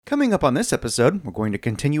Coming up on this episode, we're going to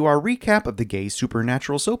continue our recap of the gay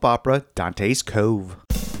supernatural soap opera, Dante's Cove.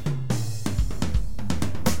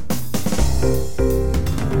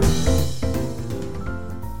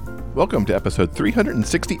 Welcome to episode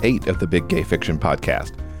 368 of the Big Gay Fiction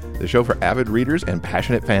Podcast, the show for avid readers and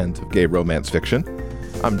passionate fans of gay romance fiction.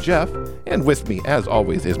 I'm Jeff, and with me, as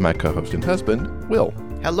always, is my co-host and husband, Will.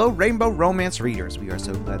 Hello, Rainbow Romance readers. We are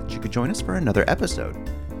so glad that you could join us for another episode.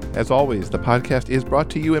 As always, the podcast is brought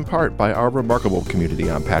to you in part by our remarkable community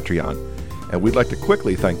on Patreon, and we'd like to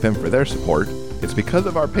quickly thank them for their support. It's because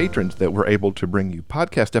of our patrons that we're able to bring you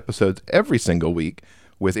podcast episodes every single week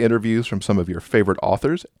with interviews from some of your favorite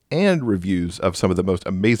authors and reviews of some of the most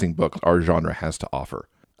amazing books our genre has to offer.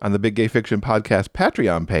 On the Big Gay Fiction Podcast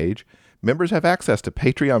Patreon page, members have access to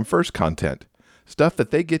Patreon First content, stuff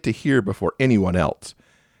that they get to hear before anyone else,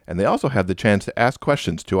 and they also have the chance to ask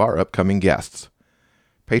questions to our upcoming guests.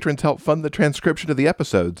 Patrons help fund the transcription of the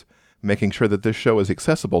episodes, making sure that this show is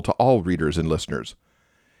accessible to all readers and listeners.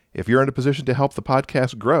 If you're in a position to help the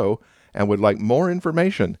podcast grow and would like more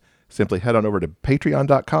information, simply head on over to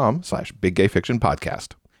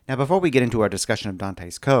patreon.com/biggayfictionpodcast. Now, before we get into our discussion of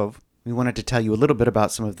Dante's Cove, we wanted to tell you a little bit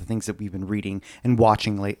about some of the things that we've been reading and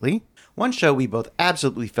watching lately. One show we both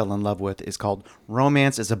absolutely fell in love with is called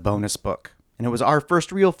Romance is a Bonus Book, and it was our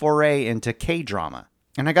first real foray into K-drama.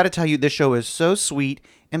 And I gotta tell you, this show is so sweet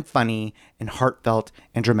and funny and heartfelt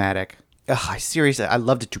and dramatic. I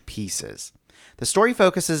loved it to pieces. The story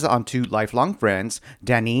focuses on two lifelong friends,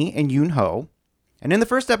 Danny and Yoon-ho. And in the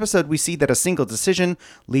first episode, we see that a single decision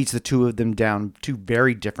leads the two of them down two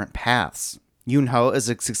very different paths. Yoon-ho is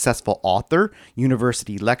a successful author,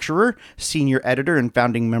 university lecturer, senior editor, and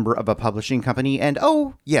founding member of a publishing company. And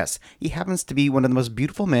oh, yes, he happens to be one of the most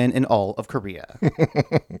beautiful men in all of Korea.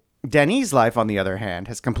 Danny's life, on the other hand,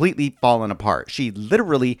 has completely fallen apart. She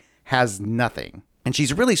literally has nothing. And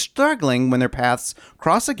she's really struggling when their paths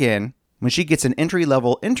cross again when she gets an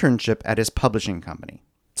entry-level internship at his publishing company.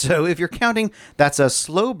 So if you're counting, that's a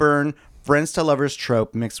slow burn, friends to lovers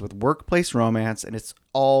trope mixed with workplace romance, and it's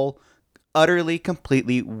all utterly,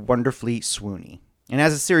 completely, wonderfully swoony. And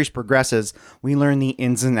as the series progresses, we learn the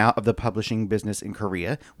ins and outs of the publishing business in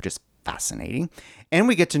Korea, which is fascinating. And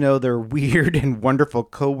we get to know their weird and wonderful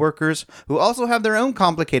co-workers who also have their own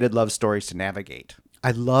complicated love stories to navigate.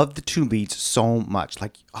 I love the two leads so much.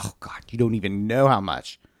 Like, oh God, you don't even know how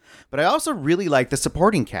much. But I also really like the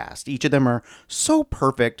supporting cast. Each of them are so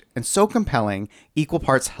perfect and so compelling, equal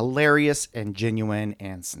parts hilarious and genuine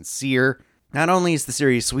and sincere. Not only is the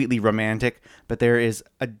series sweetly romantic, but there is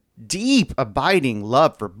a deep, abiding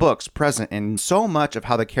love for books present in so much of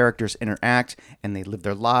how the characters interact and they live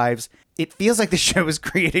their lives. It feels like the show was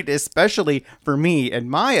created especially for me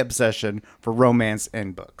and my obsession for romance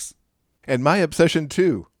and books. And my obsession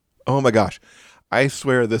too. Oh my gosh. I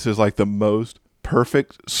swear this is like the most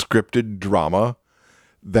perfect scripted drama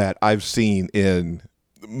that I've seen in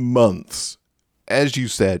months. As you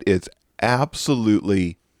said, it's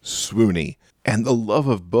absolutely swoony. And the love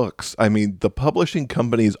of books. I mean, the publishing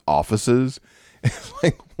company's offices is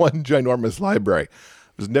like one ginormous library. It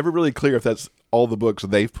was never really clear if that's all the books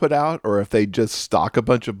they've put out or if they just stock a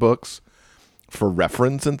bunch of books for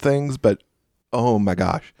reference and things. But oh my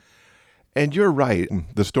gosh. And you're right.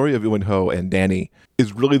 The story of Yoon-ho and Danny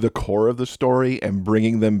is really the core of the story, and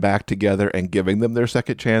bringing them back together and giving them their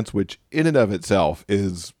second chance, which in and of itself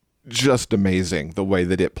is just amazing, the way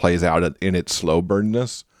that it plays out in its slow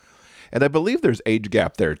burnness. And I believe there's age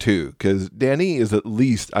gap there too, because Danny is at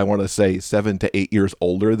least, I want to say, 7 to 8 years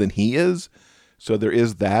older than he is. So there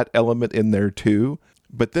is that element in there too.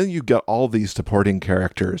 But then you've got all these supporting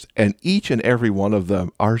characters, and each and every one of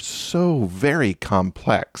them are so very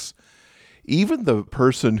complex. Even the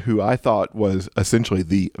person who I thought was essentially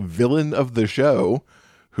the villain of the show,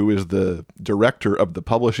 who is the director of the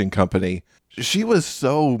publishing company, she was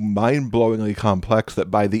so mind-blowingly complex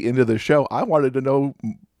that by the end of the show, I wanted to know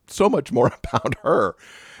so much more about her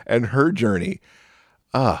and her journey.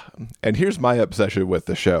 And here's my obsession with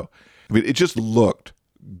the show. I mean, it just looked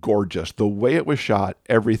gorgeous. The way it was shot,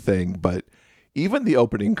 everything, but even the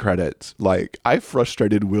opening credits, like, I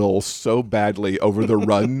frustrated Will so badly over the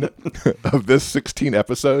run of this 16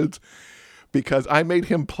 episodes because I made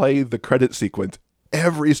him play the credit sequence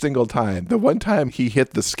every single time. The one time he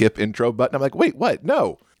hit the skip intro button, I'm like, wait, what?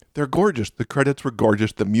 No, they're gorgeous. The credits were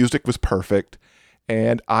gorgeous. The music was perfect.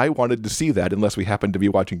 And I wanted to see that unless we happened to be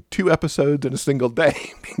watching 2 episodes in a single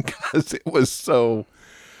day because it was so,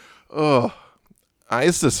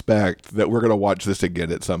 I suspect that we're going to watch this again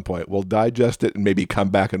at some point. We'll digest it and maybe come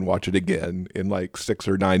back and watch it again in like 6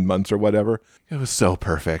 or 9 months or whatever. It was so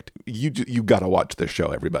perfect. You got to watch this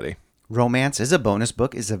show, everybody. Romance is a Bonus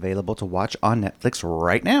Book is available to watch on Netflix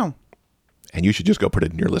right now. And you should just go put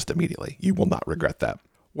it in your list immediately. You will not regret that.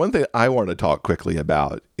 One thing I want to talk quickly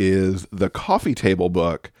about is the coffee table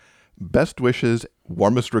book, Best Wishes,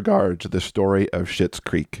 Warmest Regards, The Story of Schitt's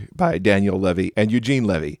Creek by Daniel Levy and Eugene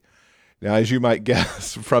Levy. Now, as you might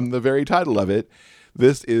guess from the very title of it,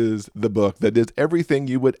 this is the book that is everything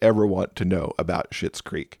you would ever want to know about Schitt's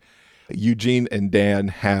Creek. Eugene and Dan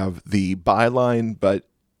have the byline, but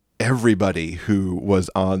everybody who was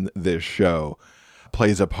on this show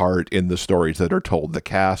plays a part in the stories that are told. The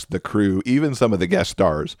cast, the crew, even some of the guest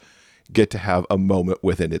stars get to have a moment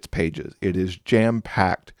within its pages. It is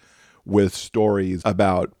jam-packed with stories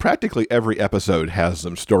about practically every episode has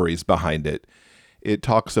some stories behind it. It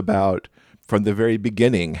talks about from the very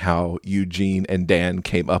beginning how Eugene and Dan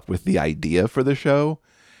came up with the idea for the show.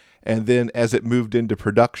 And then as it moved into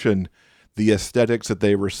production, the aesthetics that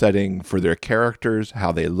they were setting for their characters,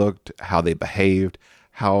 how they looked, how they behaved,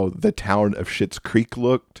 how the town of Schitt's Creek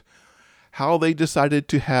looked, how they decided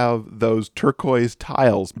to have those turquoise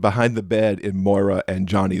tiles behind the bed in Moira and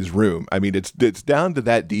Johnny's room. I mean, it's down to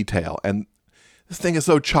that detail. And this thing is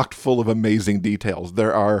so chock full of amazing details.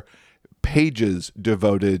 There are pages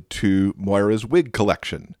devoted to Moira's wig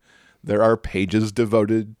collection. There are pages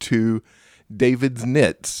devoted to David's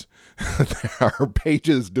knits. There are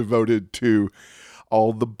pages devoted to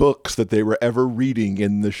all the books that they were ever reading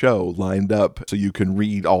in the show lined up so you can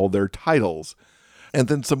read all their titles. And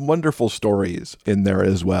then some wonderful stories in there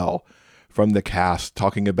as well from the cast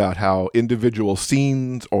talking about how individual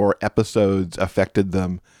scenes or episodes affected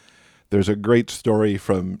them. There's a great story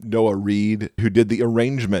from Noah Reed, who did the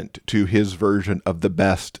arrangement to his version of The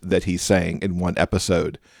Best that he sang in one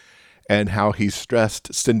episode, and how he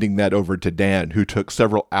stressed sending that over to Dan, who took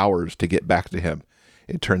several hours to get back to him.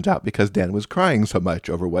 It turns out because Dan was crying so much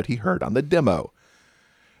over what he heard on the demo.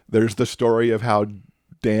 There's the story of how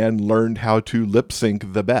Dan learned how to lip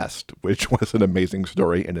sync The Best, which was an amazing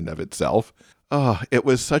story in and of itself. Oh, it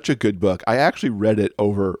was such a good book. I actually read it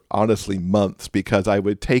over, honestly, months because I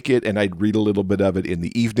would take it and I'd read a little bit of it in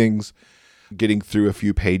the evenings, getting through a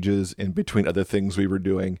few pages in between other things we were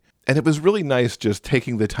doing. And it was really nice just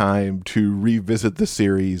taking the time to revisit the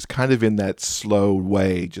series kind of in that slow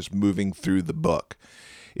way, just moving through the book.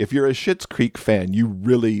 If you're a Schitt's Creek fan, you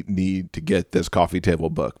really need to get this coffee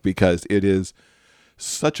table book because it is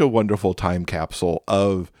such a wonderful time capsule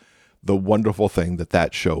of the wonderful thing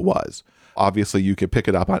that show was. Obviously, you can pick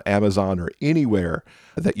it up on Amazon or anywhere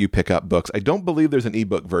that you pick up books. I don't believe there's an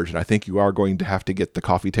ebook version. I think you are going to have to get the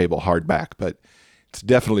coffee table hardback, but it's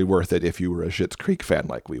definitely worth it if you were a Schitt's Creek fan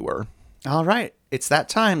like we were. All right, it's that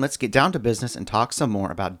time. Let's get down to business and talk some more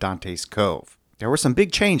about Dante's Cove. There were some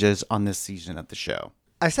big changes on this season of the show.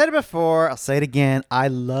 I said it before, I'll say it again. I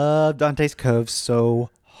love Dante's Cove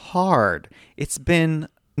so hard. It's been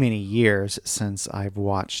many years since I've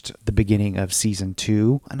watched the beginning of season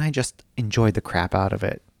 2, and I just enjoyed the crap out of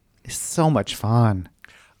it. It's so much fun.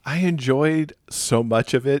 I enjoyed so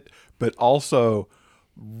much of it, but also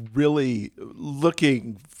really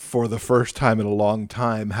looking for the first time in a long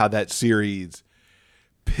time how that series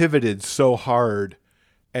pivoted so hard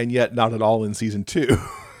and yet not at all in season 2.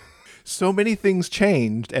 So many things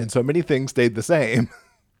changed and so many things stayed the same.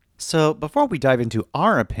 So before we dive into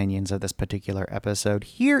our opinions of this particular episode,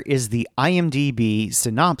 here is the IMDb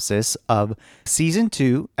synopsis of Season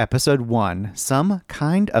 2, Episode 1, Some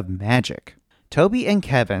Kind of Magic. Toby and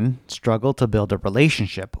Kevin struggle to build a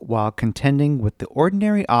relationship while contending with the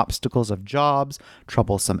ordinary obstacles of jobs,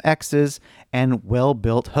 troublesome exes, and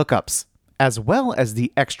well-built hookups, as well as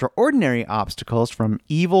the extraordinary obstacles from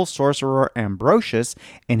evil sorcerer Ambrosius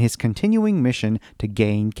in his continuing mission to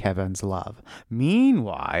gain Kevin's love.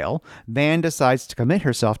 Meanwhile, Van decides to commit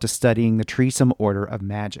herself to studying the Treesome Order of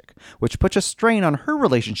Magic, which puts a strain on her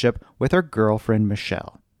relationship with her girlfriend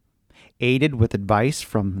Michelle. Aided with advice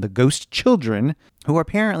from the ghost children, who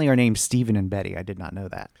apparently are named Stephen and Betty. I did not know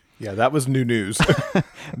that. Yeah, that was new news.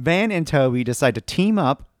 Van and Toby decide to team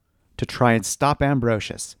up to try and stop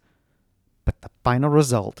Ambrosius. But the final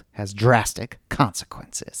result has drastic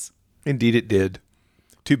consequences. Indeed it did.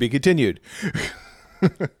 To be continued.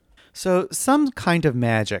 So Some Kind of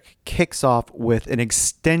Magic kicks off with an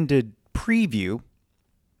extended preview,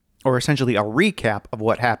 or essentially a recap of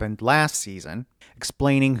what happened last season,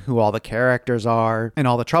 explaining who all the characters are and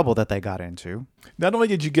all the trouble that they got into. Not only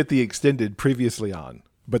did you get the extended previously on,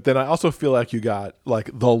 but then I also feel like you got like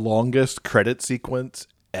the longest credit sequence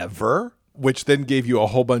ever, which then gave you a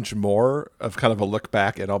whole bunch more of kind of a look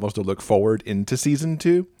back and almost a look forward into season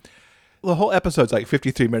 2. The whole episode's like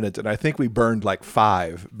 53 minutes, and I think we burned like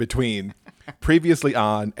 5 between previously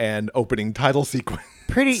on and opening title sequence.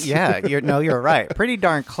 You're right. Pretty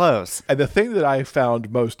darn close. And the thing that I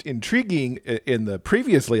found most intriguing in the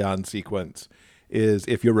previously on sequence is,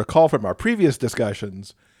 if you recall from our previous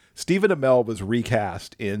discussions, Stephen Amell was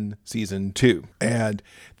recast in season 2, and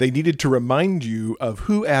they needed to remind you of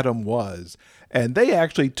who Adam was. And they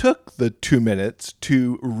actually took the 2 minutes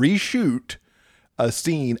to reshoot a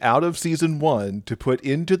scene out of season 1 to put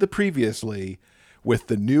into the previously with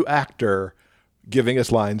the new actor giving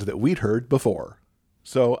us lines that we'd heard before.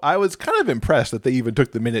 So I was kind of impressed that they even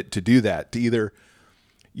took the minute to do that, to either,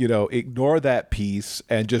 ignore that piece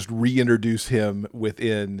and just reintroduce him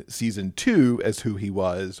within season 2 as who he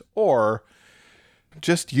was, or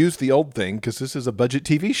just use the old thing because this is a budget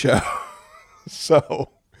TV show.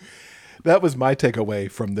 So that was my takeaway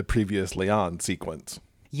from the previously on sequence.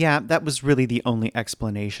 Yeah, that was really the only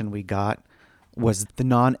explanation we got, was the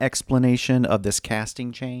non-explanation of this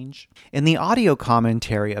casting change. In the audio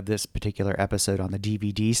commentary of this particular episode on the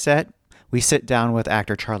DVD set, we sit down with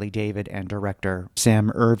actor Charlie David and director Sam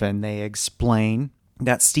Irvin. They explain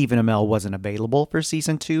that Stephen Amell wasn't available for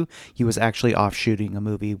season 2. He was actually off shooting a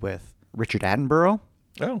movie with Richard Attenborough.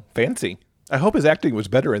 Oh, fancy. I hope his acting was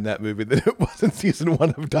better in that movie than it was in season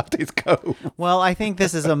 1 of Dante's Cove. Well, I think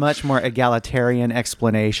this is a much more egalitarian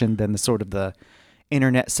explanation than the sort of the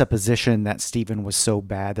internet supposition that Stephen was so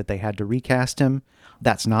bad that they had to recast him.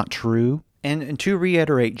 That's not true. And to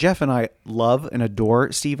reiterate, Jeff and I love and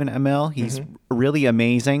adore Stephen Amell. He's really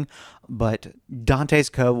amazing, but Dante's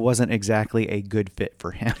Cove wasn't exactly a good fit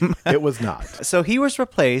for him. It was not. So he was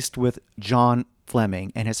replaced with John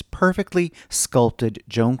Fleming and his perfectly sculpted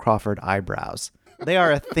Joan Crawford eyebrows. They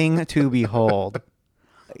are a thing to behold.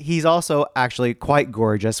 He's also actually quite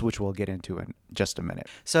gorgeous, which we'll get into in just a minute.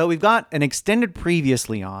 So we've got an extended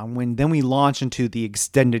previously on, then we launch into the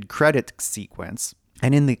extended credit sequence.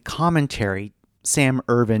 And in the commentary, Sam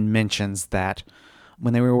Irvin mentions that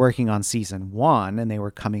when they were working on season 1 and they were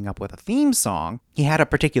coming up with a theme song, he had a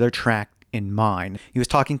particular track in mind. He was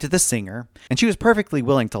talking to the singer, and she was perfectly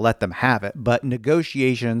willing to let them have it, but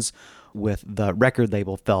negotiations with the record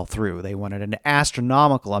label fell through. They wanted an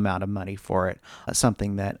astronomical amount of money for it,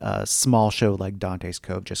 something that a small show like Dante's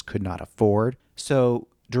Cove just could not afford. So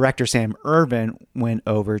director Sam Irvin went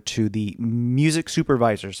over to the music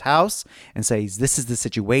supervisor's house and says, this is the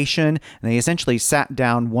situation. And they essentially sat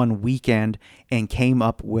down one weekend and came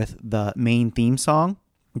up with the main theme song,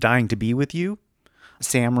 Dying to Be With You.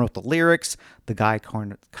 Sam wrote the lyrics. The guy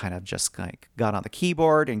kind of just got on the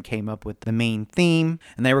keyboard and came up with the main theme.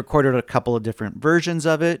 And they recorded a couple of different versions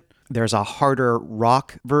of it. There's a harder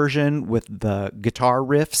rock version with the guitar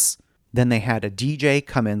riffs. Then they had a DJ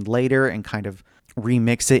come in later and kind of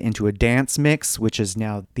remix it into a dance mix, which is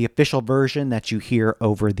now the official version that you hear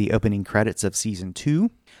over the opening credits of season 2.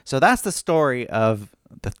 So that's the story of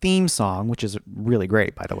the theme song, which is really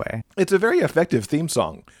great, by the way. It's a very effective theme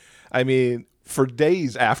song. I mean, for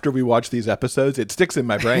days after we watch these episodes, it sticks in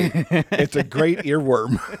my brain. It's a great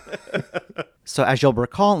earworm. So as you'll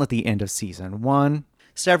recall, at the end of season 1,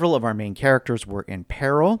 several of our main characters were in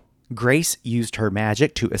peril. Grace used her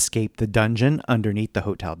magic to escape the dungeon underneath the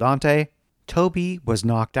Hotel Dante. Toby was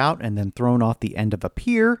knocked out and then thrown off the end of a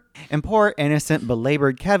pier. And poor, innocent,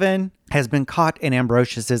 belabored Kevin has been caught in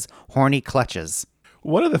Ambrosius's horny clutches.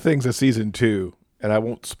 One of the things of season 2, and I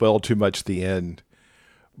won't spoil too much the end,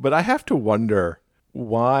 but I have to wonder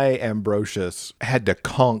why Ambrosius had to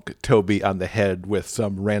conk Toby on the head with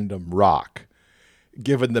some random rock,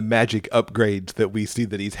 given the magic upgrades that we see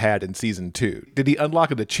that he's had in season 2. Did he unlock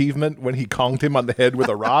an achievement when he conked him on the head with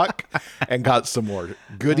a rock and got some more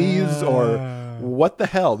goodies, or what the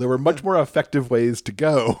hell? There were much more effective ways to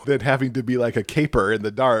go than having to be like a caper in the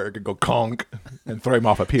dark and go conk and throw him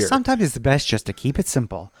off a pier. Sometimes it's best just to keep it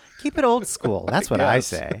simple. Keep it old school. That's what I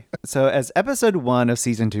say. So as episode 1 of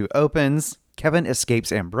season 2 opens, Kevin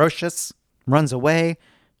escapes Ambrosius, runs away,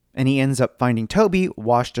 and he ends up finding Toby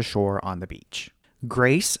washed ashore on the beach.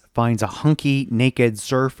 Grace finds a hunky, naked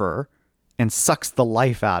surfer and sucks the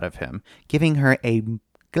life out of him, giving her a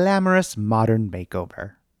glamorous modern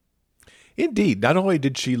makeover. Indeed. Not only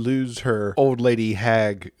did she lose her old lady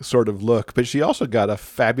hag sort of look, but she also got a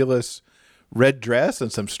fabulous red dress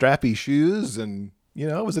and some strappy shoes, and,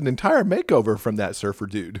 it was an entire makeover from that surfer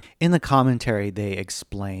dude. In the commentary, they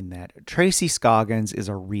explain that Tracy Scoggins is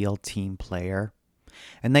a real team player,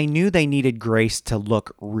 and they knew they needed Grace to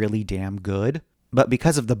look really damn good. But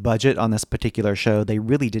because of the budget on this particular show, they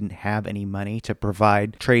really didn't have any money to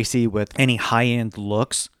provide Tracy with any high-end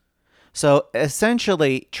looks. So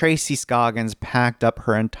essentially, Tracy Scoggins packed up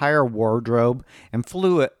her entire wardrobe and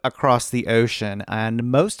flew it across the ocean.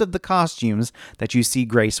 And most of the costumes that you see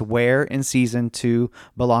Grace wear in season 2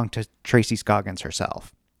 belong to Tracy Scoggins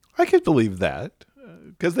herself. I can believe that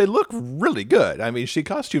because they look really good. I mean, she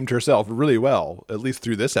costumed herself really well, at least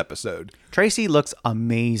through this episode. Tracy looks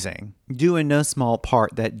amazing, due in no small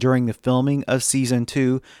part that during the filming of season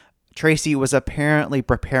 2, Tracy was apparently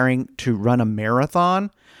preparing to run a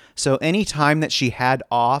marathon. So any time that she had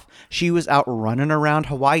off, she was out running around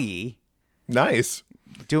Hawaii. Nice.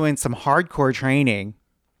 Doing some hardcore training.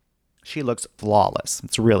 She looks flawless.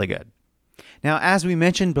 It's really good. Now, as we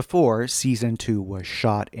mentioned before, season 2 was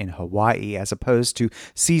shot in Hawaii as opposed to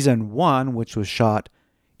season 1, which was shot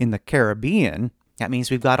in the Caribbean. That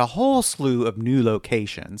means we've got a whole slew of new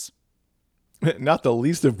locations. Not the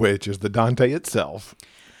least of which is the Dante itself.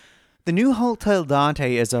 The new Hotel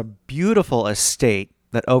Dante is a beautiful estate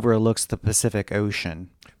that overlooks the Pacific Ocean.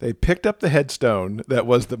 They picked up the headstone that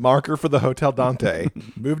was the marker for the Hotel Dante,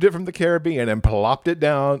 moved it from the Caribbean, and plopped it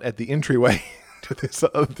down at the entryway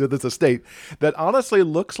to this estate that honestly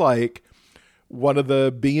looks like one of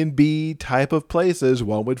the B&B type of places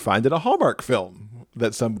one would find in a Hallmark film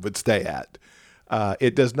that some would stay at.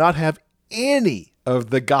 It does not have any of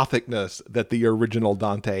the gothicness that the original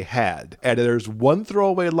Dante had. And there's one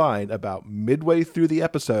throwaway line about midway through the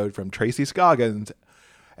episode from Tracy Scoggins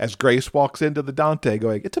as Grace walks into the Dante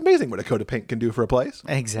going, "It's amazing what a coat of paint can do for a place."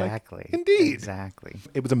 Exactly. Like, indeed. Exactly.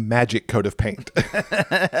 It was a magic coat of paint.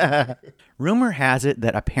 Rumor has it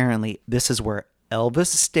that apparently this is where Elvis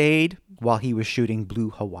stayed while he was shooting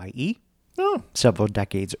Blue Hawaii several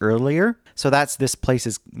decades earlier. So that's this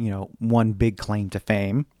place's, one big claim to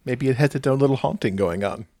fame. Maybe it has its own little haunting going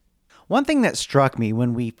on. One thing that struck me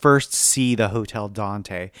when we first see the Hotel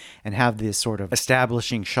Dante and have this sort of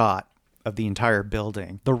establishing shot of the entire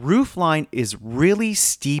building, the roof line is really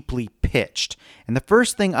steeply pitched. And the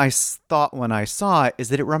first thing I thought when I saw it is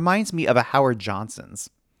that it reminds me of a Howard Johnson's.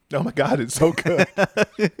 Oh my God, it's so good.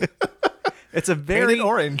 It's a very painted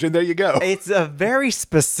orange, and there you go. It's a very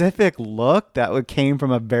specific look that came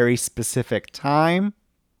from a very specific time.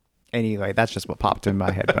 Anyway, that's just what popped in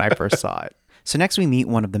my head when I first saw it. So next we meet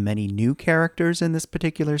one of the many new characters in this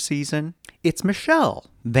particular season. It's Michelle,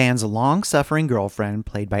 Van's long-suffering girlfriend,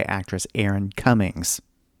 played by actress Erin Cummings.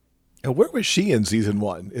 And where was she in season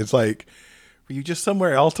 1? It's like, were you just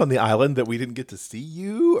somewhere else on the island that we didn't get to see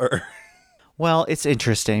you? Or Well, it's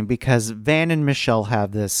interesting because Van and Michelle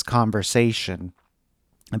have this conversation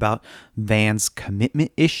about Van's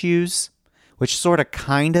commitment issues, which sort of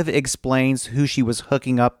kind of explains who she was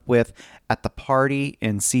hooking up with at the party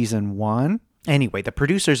in season 1. Anyway, the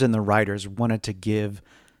producers and the writers wanted to give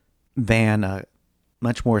Van a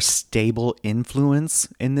much more stable influence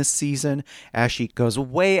in this season as she goes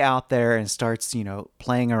way out there and starts,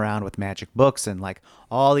 playing around with magic books and like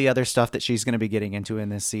all the other stuff that she's going to be getting into in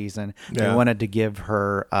this season. Yeah. They wanted to give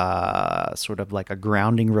her sort of like a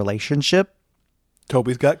grounding relationship.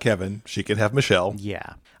 Toby's got Kevin. She can have Michelle.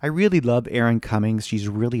 Yeah. I really love Erin Cummings. She's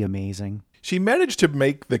really amazing. She managed to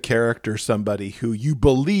make the character somebody who you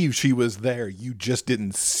believe she was there. You just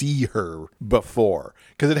didn't see her before.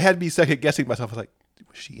 Because it had me second guessing myself. I was like,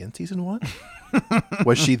 was she in season 1?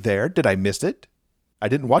 Was she there? Did I miss it? I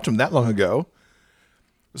didn't watch them that long ago.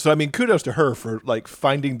 So, I mean, kudos to her for like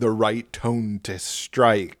finding the right tone to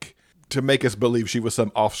strike to make us believe she was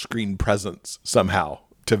some off-screen presence somehow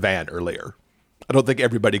to Van earlier. I don't think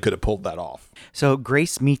everybody could have pulled that off. So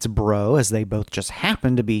Grace meets Bro as they both just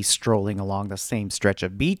happen to be strolling along the same stretch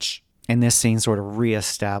of beach. And this scene sort of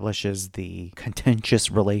reestablishes the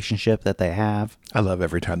contentious relationship that they have. I love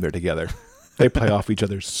every time they're together. They play off each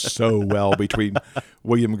other so well between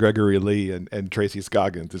William Gregory Lee and Tracy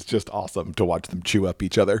Scoggins. It's just awesome to watch them chew up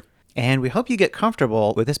each other. And we hope you get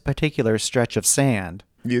comfortable with this particular stretch of sand.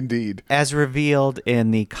 Indeed. As revealed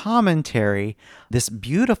in the commentary, this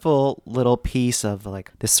beautiful little piece of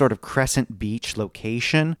like this sort of Crescent Beach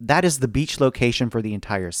location, that is the beach location for the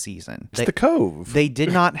entire season. It's the Cove. They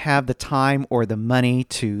did not have the time or the money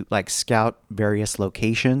to like scout various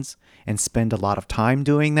locations and spend a lot of time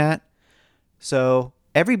doing that. So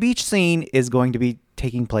every beach scene is going to be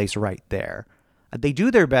taking place right there. They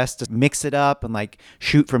do their best to mix it up and like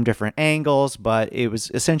shoot from different angles, but it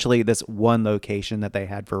was essentially this one location that they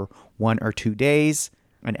had for 1 or 2 days.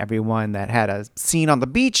 And everyone that had a scene on the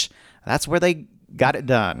beach, that's where they got it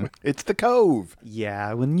done. It's the Cove.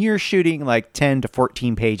 Yeah, when you're shooting like 10 to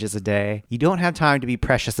 14 pages a day, you don't have time to be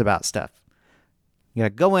precious about stuff. You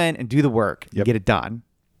gotta go in and do the work and get it done.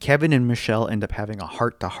 Kevin and Michelle end up having a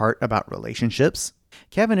heart-to-heart about relationships.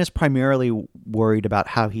 Kevin is primarily worried about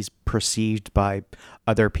how he's perceived by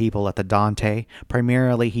other people at the Dante.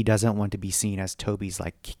 Primarily, he doesn't want to be seen as Toby's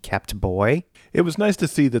kept boy. It was nice to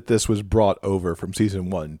see that this was brought over from season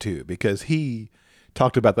 1 too, because he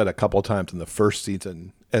talked about that a couple times in the first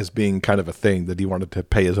season as being kind of a thing that he wanted to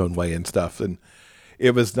pay his own way and stuff. And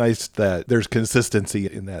it was nice that there's consistency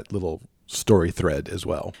in that little story thread as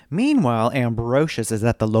well. Meanwhile, Ambrosius is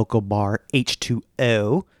at the local bar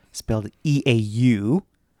H2O, spelled E-A-U,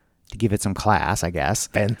 to give it some class, I guess.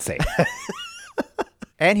 Fancy.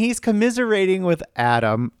 And he's commiserating with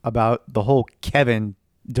Adam about the whole Kevin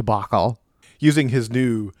debacle. Using his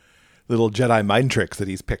new little Jedi mind tricks that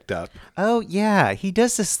he's picked up. Oh, yeah. He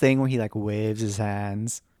does this thing where he waves his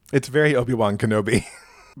hands. It's very Obi-Wan Kenobi.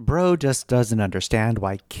 Bro just doesn't understand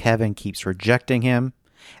why Kevin keeps rejecting him.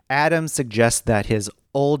 Adam suggests that his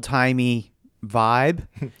old-timey vibe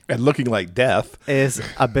and looking like death is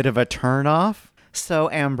a bit of a turnoff. So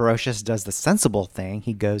Ambrosius does the sensible thing.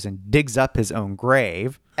 He goes and digs up his own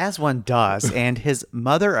grave, as one does, and his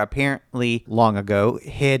mother apparently long ago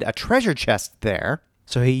hid a treasure chest there.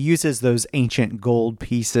 So he uses those ancient gold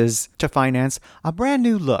pieces to finance a brand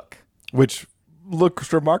new look. Which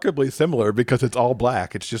looks remarkably similar because it's all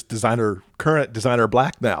black. It's just current designer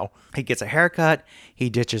black now. He gets a haircut. He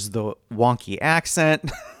ditches the wonky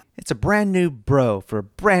accent. It's a brand new bro for a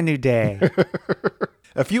brand new day.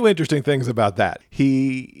 A few interesting things about that.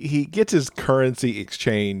 He gets his currency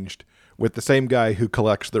exchanged with the same guy who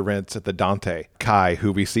collects the rents at the Dante, Kai,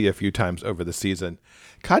 who we see a few times over the season.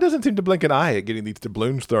 Kai doesn't seem to blink an eye at getting these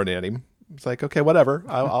doubloons thrown at him. It's like, okay, whatever.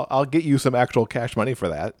 I'll get you some actual cash money for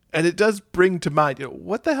that. And it does bring to mind,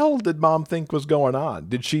 what the hell did Mom think was going on?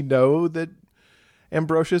 Did she know that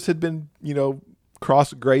Ambrosius had been,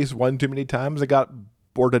 cross-graced one too many times and got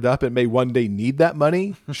boarded up and may one day need that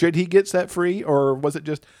money? Should he get set free? Or was it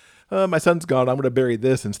just, my son's gone, I'm going to bury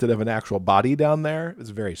this instead of an actual body down there?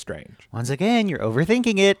 It's very strange. Once again, you're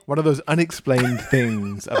overthinking it. One of those unexplained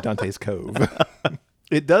things of Dante's Cove.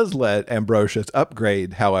 It does let Ambrosius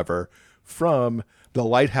upgrade, however, from the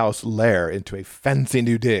lighthouse lair into a fancy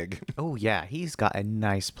new dig. Oh, yeah. He's got a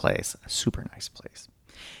nice place. A super nice place.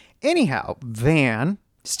 Anyhow, Van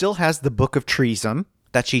still has the Book of Treason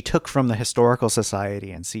that she took from the Historical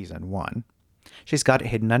Society in season 1. She's got it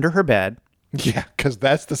hidden under her bed. Yeah, because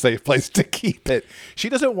that's the safe place to keep it. She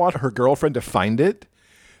doesn't want her girlfriend to find it.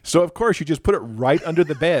 So, of course, you just put it right under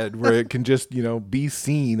the bed where it can just, be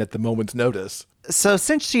seen at the moment's notice. So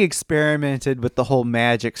since she experimented with the whole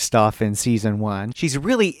magic stuff in season 1, she's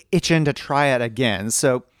really itching to try it again.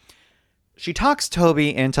 So she talks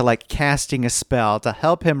Toby into casting a spell to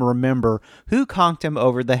help him remember who conked him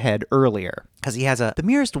over the head earlier, because he has the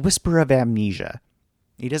merest whisper of amnesia.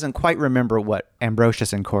 He doesn't quite remember what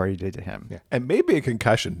Ambrosius and Corey did to him. Yeah. And maybe a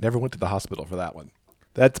concussion. Never went to the hospital for that one.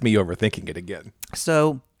 That's me overthinking it again.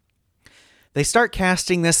 So they start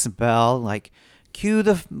casting this spell, cue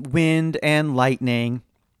the wind and lightning,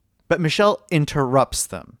 but Michelle interrupts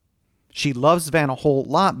them. She loves Van a whole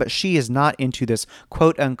lot, but she is not into this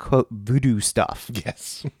quote-unquote voodoo stuff.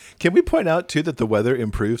 Yes. Can we point out, too, that the weather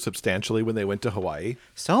improved substantially when they went to Hawaii?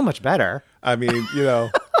 So much better. I mean,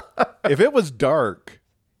 if it was dark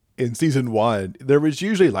in season 1, there was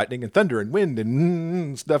usually lightning and thunder and wind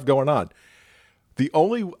and stuff going on. The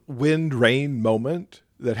only wind rain moment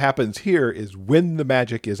that happens here is when the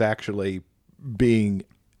magic is actually being,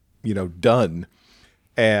 done.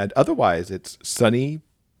 And otherwise, it's sunny,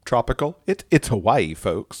 tropical. It's Hawaii,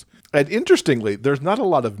 folks. And interestingly, there's not a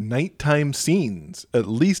lot of nighttime scenes, at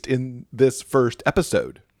least in this first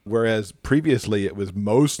episode. Whereas previously, it was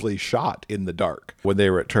mostly shot in the dark when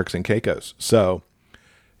they were at Turks and Caicos. So,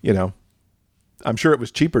 I'm sure it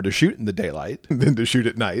was cheaper to shoot in the daylight than to shoot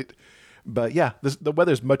at night. But yeah, the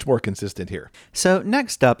weather's much more consistent here. So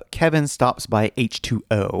next up, Kevin stops by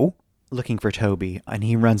H2O looking for Toby, and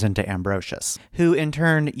he runs into Ambrosius, who in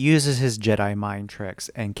turn uses his Jedi mind tricks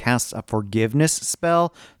and casts a forgiveness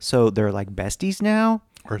spell, so they're besties now?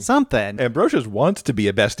 Or something. Ambrosius wants to be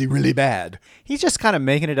a bestie really bad. He's just kind of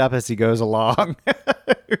making it up as he goes along.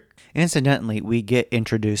 Incidentally, we get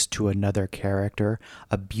introduced to another character.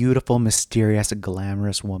 A beautiful, mysterious,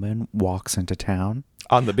 glamorous woman walks into town.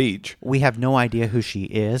 On the beach. We have no idea who she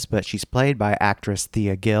is, but she's played by actress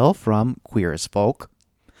Thea Gill from Queer as Folk.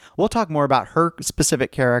 We'll talk more about her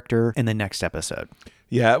specific character in the next episode.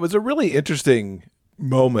 Yeah, it was a really interesting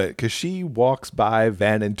moment because she walks by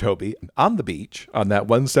Van and Toby on the beach, on that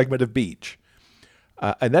one segment of beach.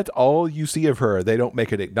 And that's all you see of her. They don't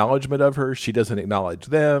make an acknowledgement of her. She doesn't acknowledge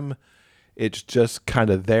them. It's just kind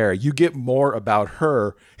of there. You get more about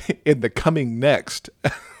her in the coming next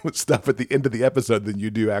stuff at the end of the episode than you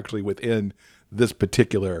do actually within this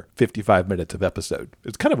particular 55 minutes of episode.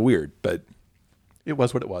 It's kind of weird, but it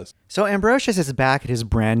was what it was. So Ambrosius is back at his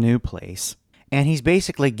brand new place, and he's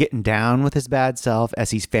basically getting down with his bad self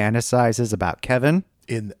as he fantasizes about Kevin.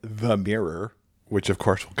 In the mirror, which of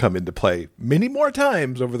course will come into play many more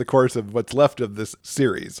times over the course of what's left of this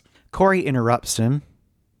series. Corey interrupts him.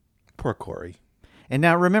 Poor Corey. And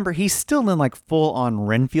now remember, he's still in like full-on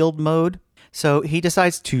Renfield mode. So he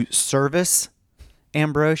decides to service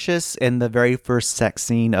Ambrosius in the very first sex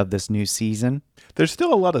scene of this new season. There's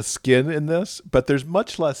still a lot of skin in this, but there's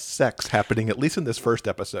much less sex happening, at least in this first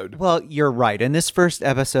episode. Well, you're right. In this first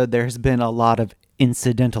episode, there has been a lot of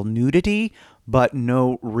incidental nudity, but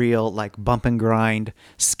no real like bump and grind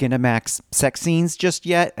Skinamax sex scenes just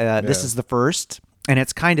yet. This is the first, and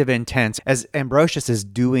it's kind of intense. As Ambrosius is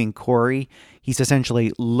doing Corey, he's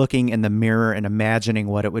essentially looking in the mirror and imagining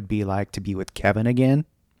what it would be like to be with Kevin again.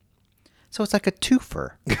 So it's like a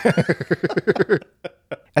twofer.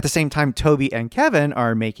 At the same time, Toby and Kevin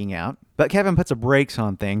are making out, but Kevin puts a brakes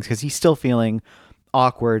on things because he's still feeling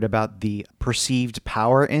awkward about the perceived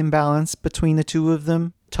power imbalance between the two of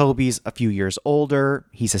them. Toby's a few years older.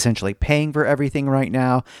 He's essentially paying for everything right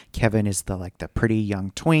now. Kevin is the pretty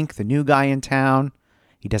young twink, the new guy in town.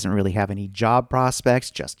 He doesn't really have any job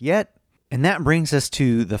prospects just yet. And that brings us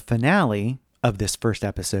to the finale of this first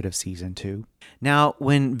episode of season 2. Now,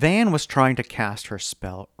 when Van was trying to cast her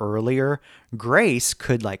spell earlier, Grace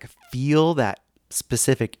could feel that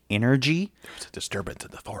specific energy. There was a disturbance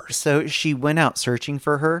in the force. So she went out searching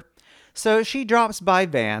for her. So she drops by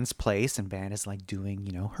Van's place, and Van is doing,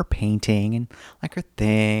 her painting and her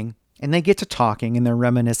thing. And they get to talking, and they're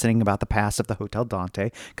reminiscing about the past of the Hotel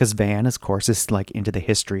Dante, because Van, of course, is into the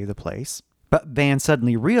history of the place. But Van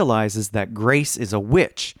suddenly realizes that Grace is a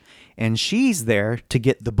witch, and she's there to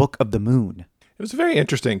get the Book of the Moon. It was very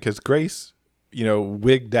interesting because Grace,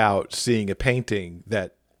 wigged out seeing a painting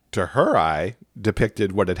that, to her eye,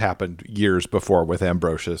 depicted what had happened years before with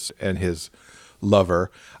Ambrosius and his lover.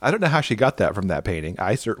 I don't know how she got that from that painting.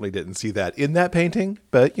 I certainly didn't see that in that painting,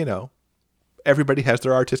 but, everybody has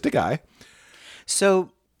their artistic eye.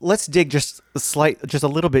 So let's dig just a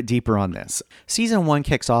little bit deeper on this. Season 1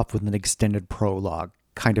 kicks off with an extended prologue,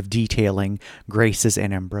 kind of detailing Grace's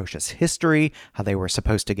and Ambrosius' history, how they were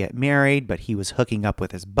supposed to get married, but he was hooking up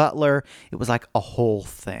with his butler. It was like a whole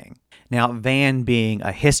thing. Now, Van, being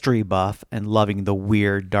a history buff and loving the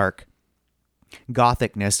weird, dark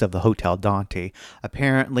gothicness of the Hotel Dante,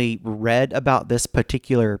 apparently read about this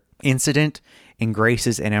particular incident in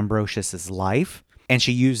Grace's and Ambrosius' life, and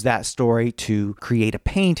she used that story to create a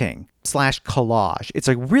painting / collage. It's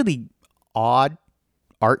a really odd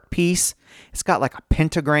art piece. It's got a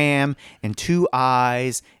pentagram and 2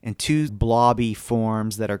 eyes and 2 blobby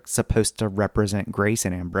forms that are supposed to represent Grace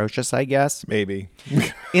and Ambrosius, I guess. Maybe.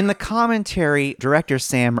 In the commentary, director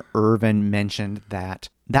Sam Irvin mentioned that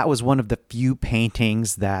was one of the few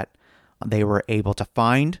paintings that they were able to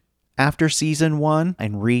find after season 1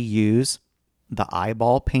 and reuse the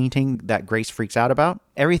eyeball painting that Grace freaks out about.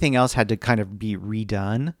 Everything else had to kind of be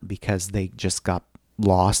redone because they just got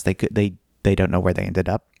lost. They don't know where they ended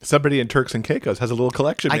up. Somebody in Turks and Caicos has a little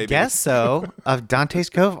collection, maybe. I guess so, of Dante's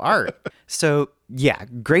Cove art. So, yeah,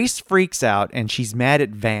 Grace freaks out, and she's mad at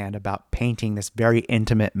Van about painting this very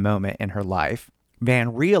intimate moment in her life.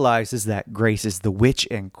 Van realizes that Grace is the witch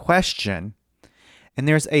in question, and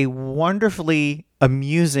there's a wonderfully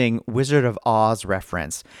amusing Wizard of Oz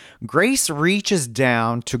reference. Grace reaches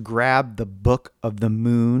down to grab the Book of the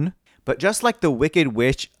Moon, but just like the Wicked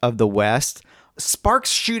Witch of the West,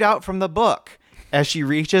 sparks shoot out from the book as she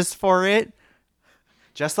reaches for it.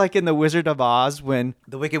 Just like in the Wizard of Oz when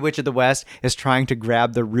the Wicked Witch of the West is trying to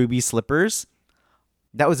grab the ruby slippers.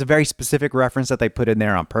 That was a very specific reference that they put in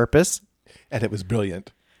there on purpose. And it was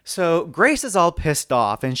brilliant. So Grace is all pissed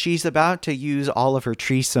off, and she's about to use all of her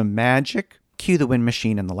Treesome magic. Cue the wind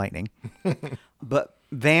machine and the lightning. But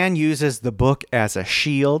Van uses the book as a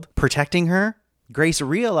shield, protecting her. Grace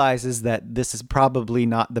realizes that this is probably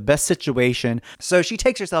not the best situation, so she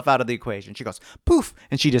takes herself out of the equation. She goes, poof,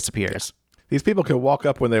 and she disappears. These people can walk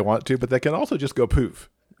up when they want to, but they can also just go poof.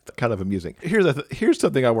 It's kind of amusing. Here's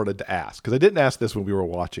something I wanted to ask, because I didn't ask this when we were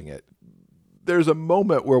watching it. There's a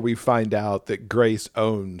moment where we find out that Grace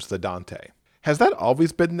owns the Dante. Has that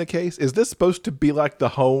always been the case? Is this supposed to be like the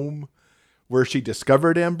home where she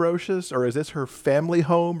discovered Ambrosius, or is this her family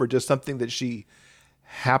home, or just something that she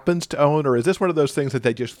happens to own, or is this one of those things that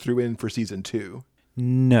they just threw in for season 2?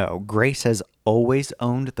 No, Grace has always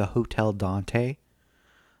owned the Hotel Dante.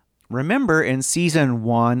 Remember, in season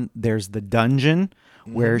 1, there's the dungeon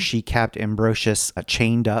where she kept Ambrosius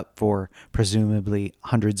chained up for presumably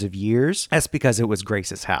hundreds of years. That's because it was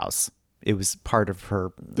Grace's house. It was part of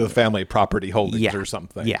her... The family property holdings Yeah. or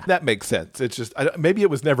something. Yeah. That makes sense. It's just, maybe it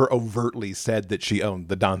was never overtly said that she owned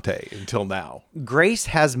the Dante until now. Grace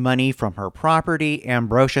has money from her property.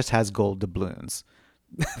 Ambrosius has gold doubloons.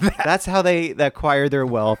 That's how they acquire their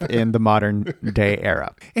wealth in the modern day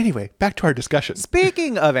era. Anyway, back to our discussion.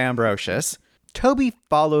 Speaking of Ambrosius, Toby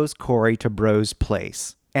follows Corey to Bro's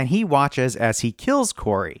place, and he watches as he kills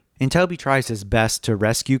Corey. And Toby tries his best to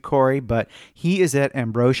rescue Corey, but he is at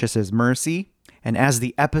Ambrosius's mercy. And as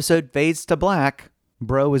the episode fades to black,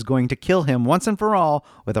 Bro is going to kill him once and for all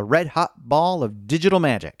with a red-hot ball of digital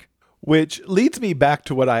magic. Which leads me back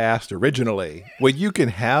to what I asked originally. When you can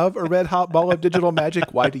have a red hot ball of digital magic,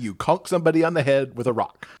 why do you conk somebody on the head with a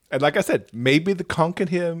rock? And like I said, maybe the conk in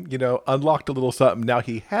him, unlocked a little something. Now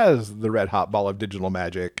he has the red hot ball of digital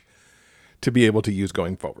magic to be able to use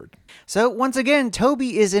going forward. So once again,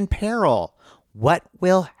 Toby is in peril. What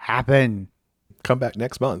will happen? Come back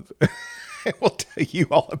next month and we'll tell you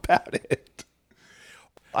all about it.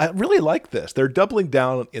 I really like this. They're doubling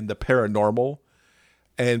down in the paranormal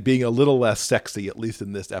and being a little less sexy, at least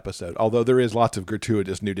in this episode, although there is lots of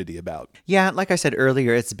gratuitous nudity about. Yeah, like I said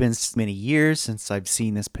earlier, it's been many years since I've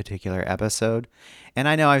seen this particular episode. And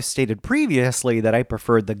I know I've stated previously that I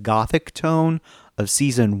preferred the gothic tone of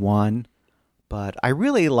season 1, but I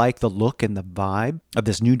really like the look and the vibe of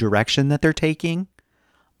this new direction that they're taking.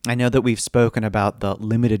 I know that we've spoken about the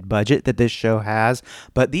limited budget that this show has,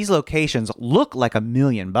 but these locations look like $1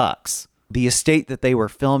 million. The estate that they were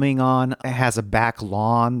filming on has a back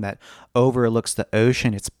lawn that overlooks the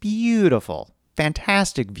ocean. It's beautiful.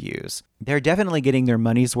 Fantastic views. They're definitely getting their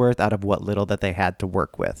money's worth out of what little that they had to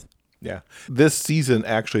work with. Yeah. This season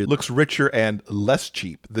actually looks richer and less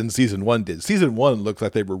cheap than season 1 did. Season 1 looks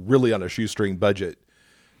like they were really on a shoestring budget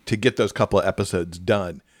to get those couple of episodes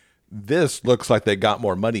done. This looks like they got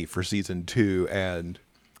more money for season 2 and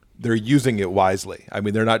they're using it wisely. I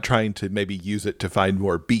mean, they're not trying to maybe use it to find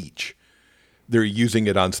more beach. They're using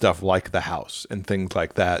it on stuff like the house and things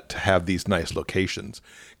like that to have these nice locations.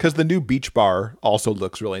 Because the new beach bar also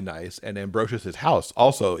looks really nice, and Ambrosius's house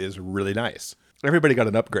also is really nice. Everybody got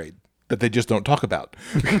an upgrade that they just don't talk about.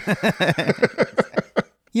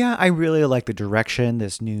 Yeah, I really like the direction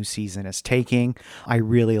this new season is taking. I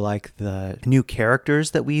really like the new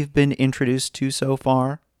characters that we've been introduced to so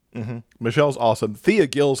far. Mm-hmm. Michelle's awesome. Thea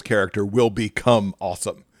Gill's character will become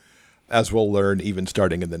awesome, as we'll learn even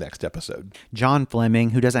starting in the next episode. John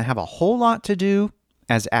Fleming, who doesn't have a whole lot to do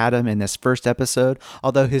as Adam in this first episode,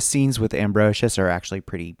 although his scenes with Ambrosius are actually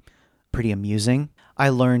pretty amusing. I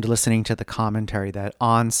learned listening to the commentary that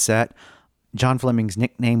on set, John Fleming's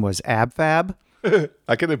nickname was AbFab.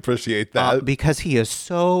 I can appreciate that. Because he is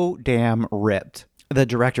so damn ripped. The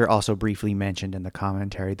director also briefly mentioned in the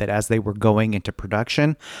commentary that as they were going into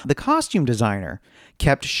production, the costume designer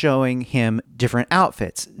kept showing him different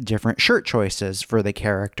outfits, different shirt choices for the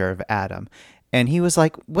character of Adam. And he was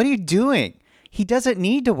like, "What are you doing? He doesn't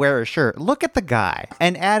need to wear a shirt. Look at the guy."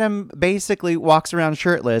 And Adam basically walks around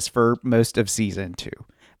shirtless for most of season 2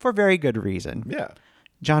 for very good reason. Yeah.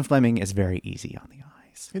 John Fleming is very easy on the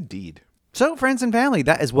eyes. Indeed. So, friends and family,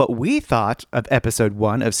 that is what we thought of episode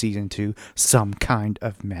 1 of season 2, Some Kind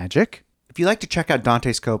of Magic. If you'd like to check out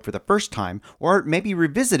Dante's Cove for the first time, or maybe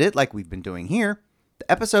revisit it like we've been doing here, the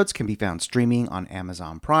episodes can be found streaming on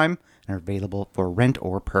Amazon Prime and are available for rent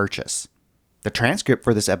or purchase. The transcript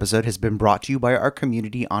for this episode has been brought to you by our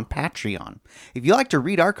community on Patreon. If you'd like to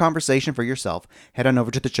read our conversation for yourself, head on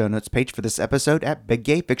over to the show notes page for this episode at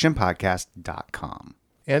biggayfictionpodcast.com.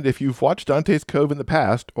 And if you've watched Dante's Cove in the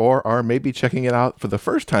past, or are maybe checking it out for the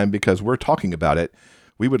first time because we're talking about it,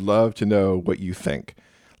 we would love to know what you think.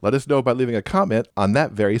 Let us know by leaving a comment on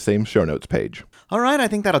that very same show notes page. All right, I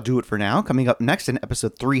think that'll do it for now. Coming up next in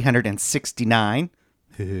episode 369,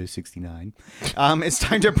 69, it's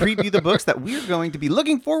time to preview the books that we're going to be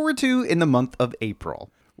looking forward to in the month of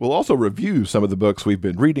April. We'll also review some of the books we've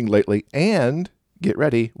been reading lately, and get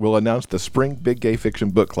ready, we'll announce the Spring Big Gay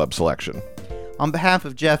Fiction Book Club selection. On behalf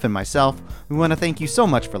of Jeff and myself, we want to thank you so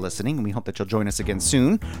much for listening, and we hope that you'll join us again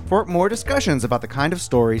soon for more discussions about the kind of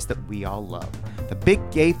stories that we all love, the big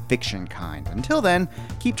gay fiction kind. Until then,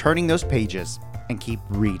 keep turning those pages and keep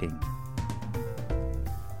reading.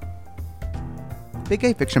 Big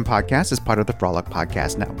Gay Fiction Podcast is part of the Frolic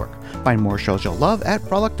Podcast Network. Find more shows you'll love at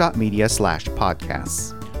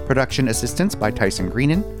frolic.media/podcasts. Production assistance by Tyson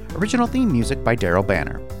Greenan. Original theme music by Daryl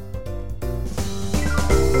Banner.